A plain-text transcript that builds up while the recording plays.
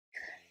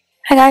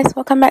Hi guys,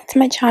 welcome back to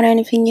my channel, and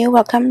if you're new,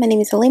 welcome. My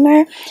name is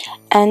Alima,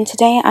 and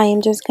today I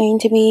am just going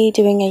to be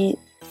doing a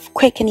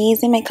quick and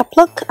easy makeup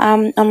look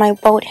on my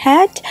bald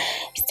head.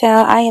 So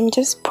I am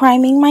just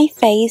priming my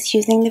face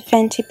using the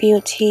Fenty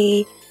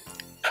Beauty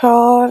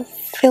Pro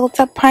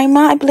Filter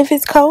Primer, I believe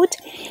it's called.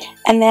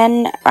 And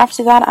then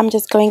after that, I'm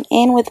just going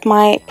in with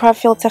my Pro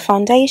Filter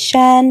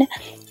Foundation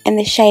in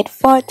the shade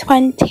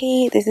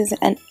 420. This is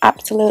an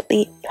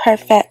absolutely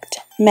perfect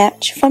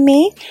match for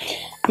me.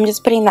 I'm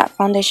just putting that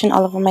foundation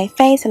all over my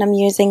face, and I'm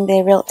using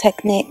the Real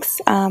Techniques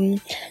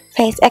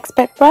Face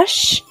Expert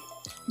brush.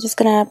 I'm just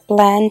gonna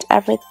blend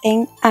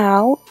everything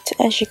out,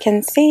 as you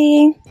can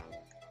see.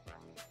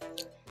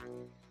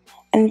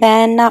 And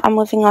then now I'm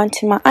moving on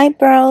to my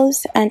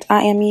eyebrows, and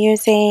I am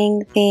using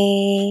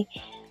the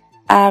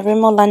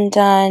Rimmel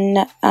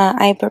London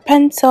eyebrow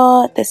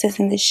pencil. This is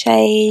in the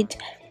shade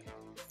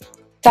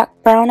dark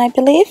brown, I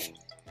believe.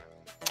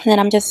 And then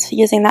I'm just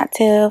using that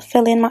to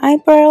fill in my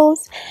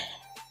eyebrows.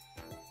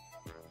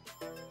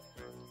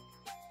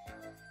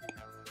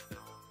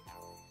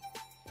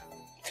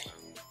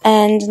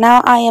 And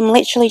now I am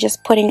literally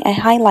just putting a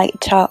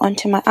highlighter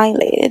onto my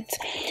eyelids.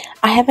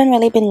 I haven't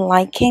really been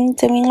liking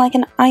doing like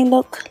an eye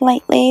look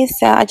lately,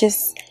 so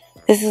this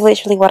is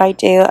literally what I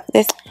do.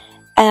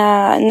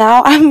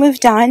 Now I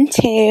moved on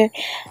to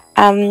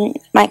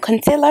my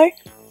concealer.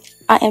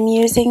 I am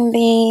using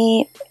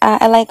the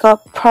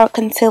Lego Pro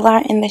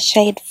Concealer in the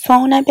shade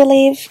Fawn, I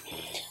believe.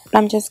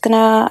 I'm just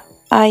gonna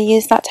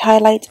use that to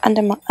highlight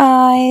under my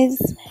eyes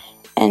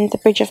and the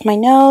bridge of my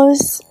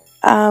nose.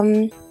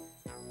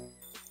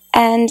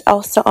 And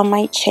also on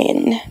my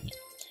chin.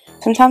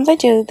 Sometimes I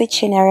do the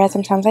chin area,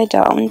 sometimes I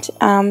don't.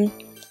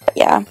 But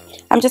yeah,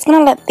 I'm just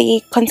gonna let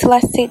the concealer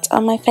sit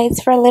on my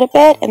face for a little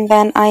bit, and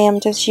then I am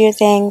just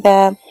using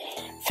the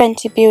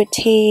Fenty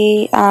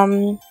Beauty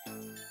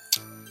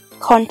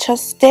contour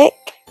stick.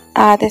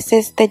 This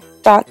is the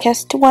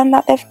darkest one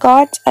that they've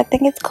got. I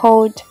think it's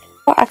called,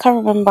 well, I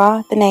can't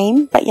remember the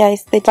name, but yeah,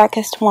 it's the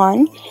darkest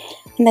one.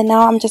 And then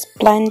now I'm just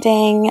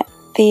blending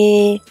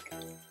the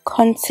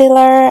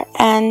concealer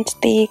and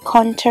the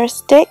contour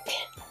stick.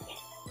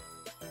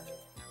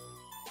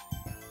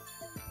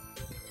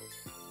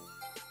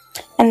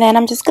 And then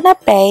I'm just gonna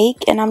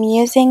bake, and I'm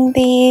using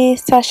the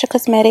Sasha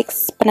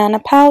Cosmetics banana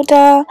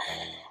powder.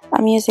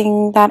 I'm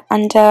using that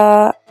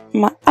under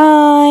my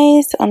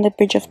eyes, on the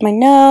bridge of my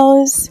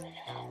nose,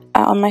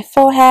 on my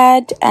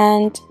forehead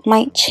and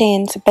my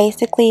chin, so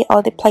basically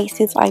all the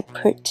places I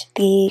put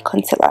the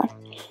concealer.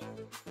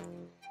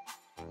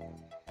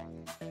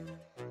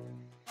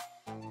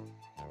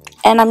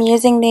 And I'm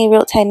using the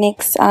Real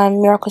Techniques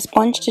Miracle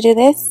Sponge to do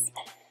this.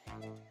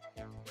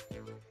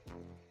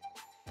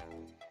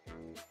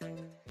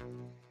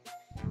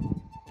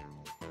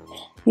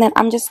 And then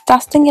I'm just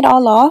dusting it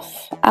all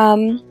off.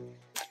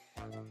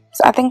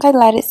 So I think I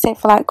let it sit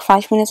for like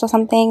 5 minutes or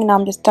something. Now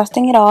I'm just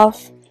dusting it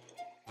off.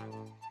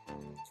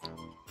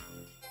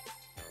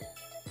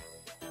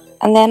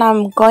 And then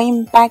I'm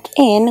going back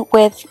in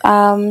with,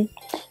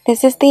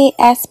 this is the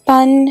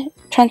airspun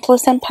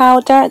translucent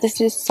powder. This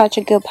is such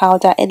a good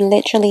powder. It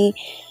literally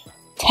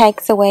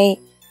takes away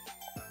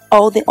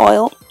all the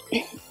oil.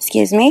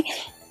 Excuse me.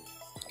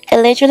 It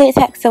literally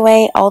takes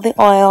away all the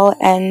oil,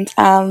 and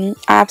I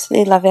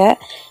absolutely love it.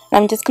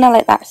 And I'm just gonna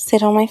let that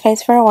sit on my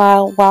face for a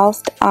while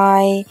whilst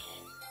I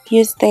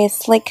use the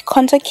Sleek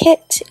Contour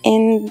Kit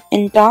in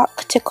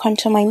dark to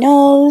contour my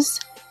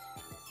nose.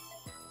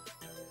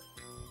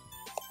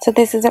 So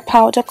this is a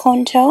powder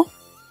contour.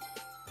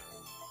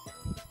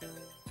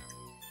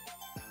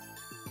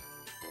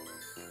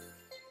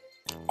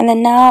 And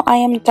then now I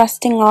am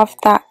dusting off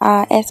that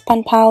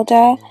airspun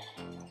powder.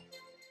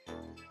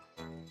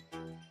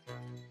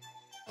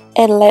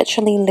 It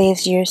literally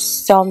leaves you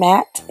so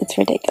matte, it's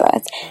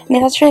ridiculous. And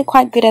it's actually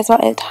quite good as well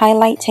at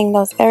highlighting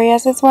those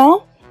areas as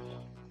well.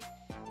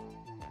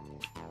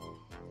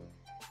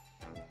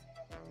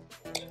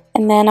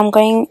 And then I'm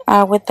going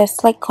with the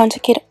Sleek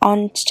Contour Kit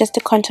on just to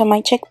contour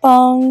my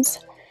cheekbones.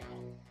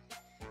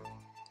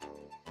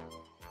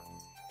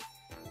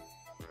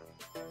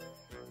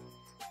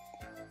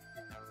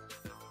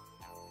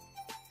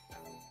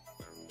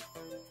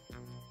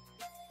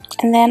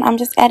 And then I'm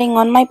just adding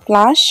on my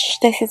blush.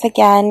 This is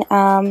again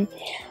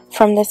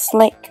from the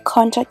Sleek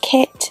Contour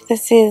Kit.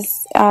 This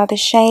is the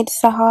shade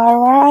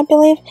Sahara, I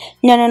believe.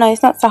 No,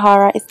 it's not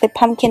Sahara. It's the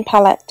Pumpkin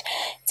palette.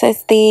 So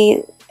it's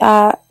the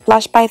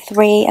Blush by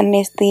 3, and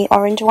there's the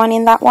orange one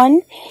in that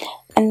one.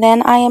 And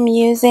then I am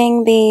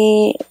using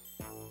the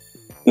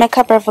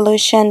Makeup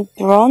Revolution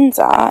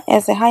bronzer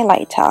as a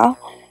highlighter.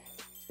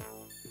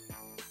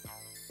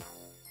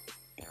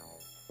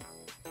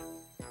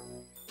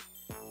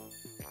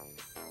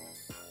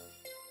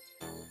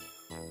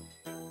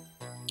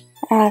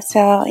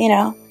 So, you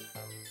know,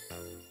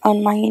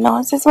 on my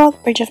nose as well, the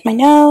bridge of my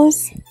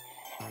nose.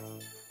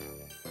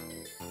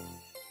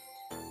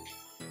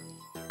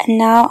 And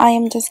now I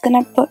am just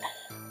gonna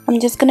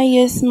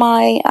use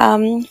my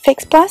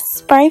Fix Plus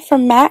spray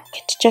from MAC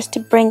just to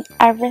bring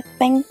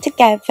everything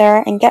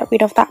together and get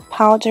rid of that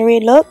powdery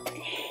look.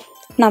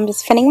 Now I'm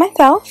just fanning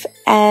myself,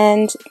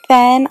 and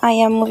then I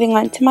am moving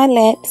on to my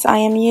lips. I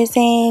am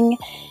using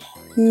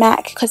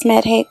MAC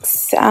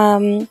Cosmetics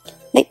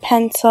lip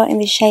pencil in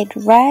the shade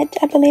Red,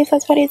 I believe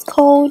that's what it's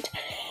called.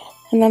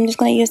 And I'm just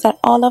going to use that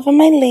all over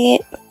my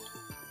lip.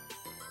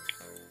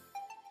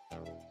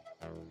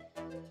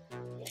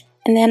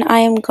 And then I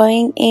am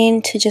going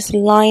in to just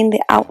line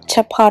the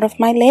outer part of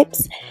my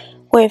lips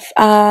with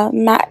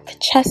MAC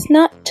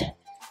Chestnut.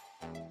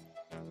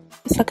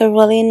 It's like a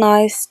really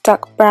nice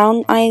dark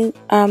brown eye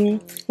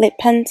lip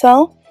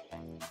pencil.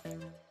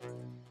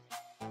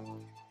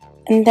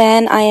 And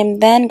then I am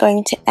then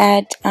going to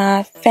add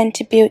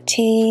Fenty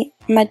Beauty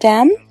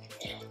Madame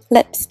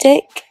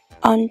lipstick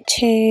on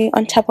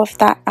top of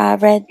that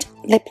red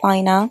lip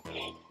liner.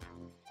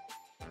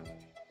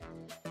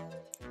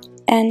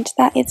 And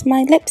that is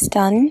my lips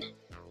done.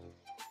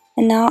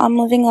 And now I'm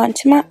moving on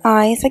to my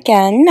eyes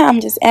again. I'm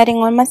just adding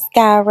on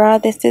mascara.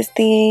 This is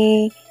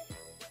the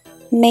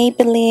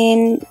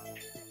Maybelline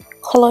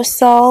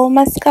Colossal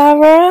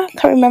mascara.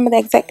 Can't remember the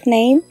exact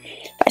name,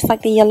 but it's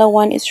like the yellow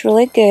one. It's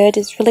really good.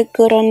 It's really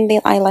good on the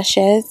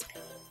eyelashes.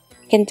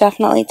 You can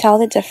definitely tell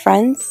the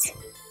difference.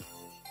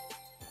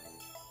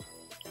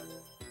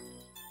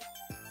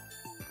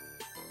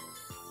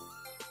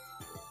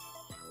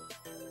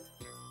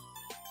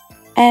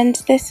 And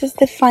this is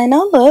the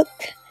final look.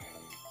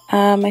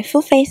 My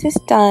full face is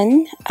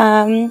done.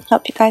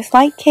 Hope you guys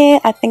like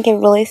it. I think it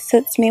really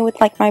suits me with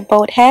like my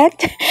bald head.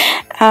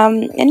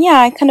 And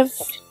yeah, it's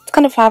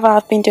kind of how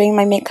I've been doing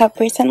my makeup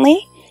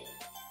recently.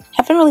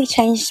 Haven't really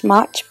changed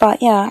much,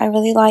 but yeah, I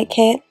really like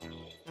it.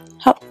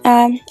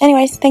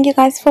 Anyways, thank you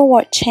guys for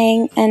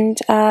watching, and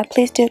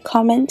please do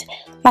comment,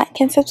 like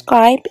and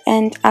subscribe,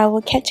 and I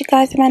will catch you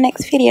guys in my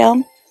next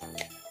video.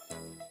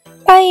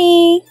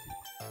 Bye!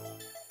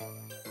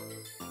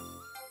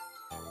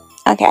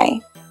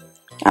 Okay,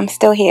 I'm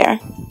still here.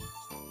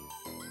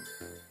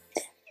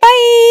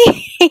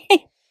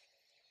 Bye!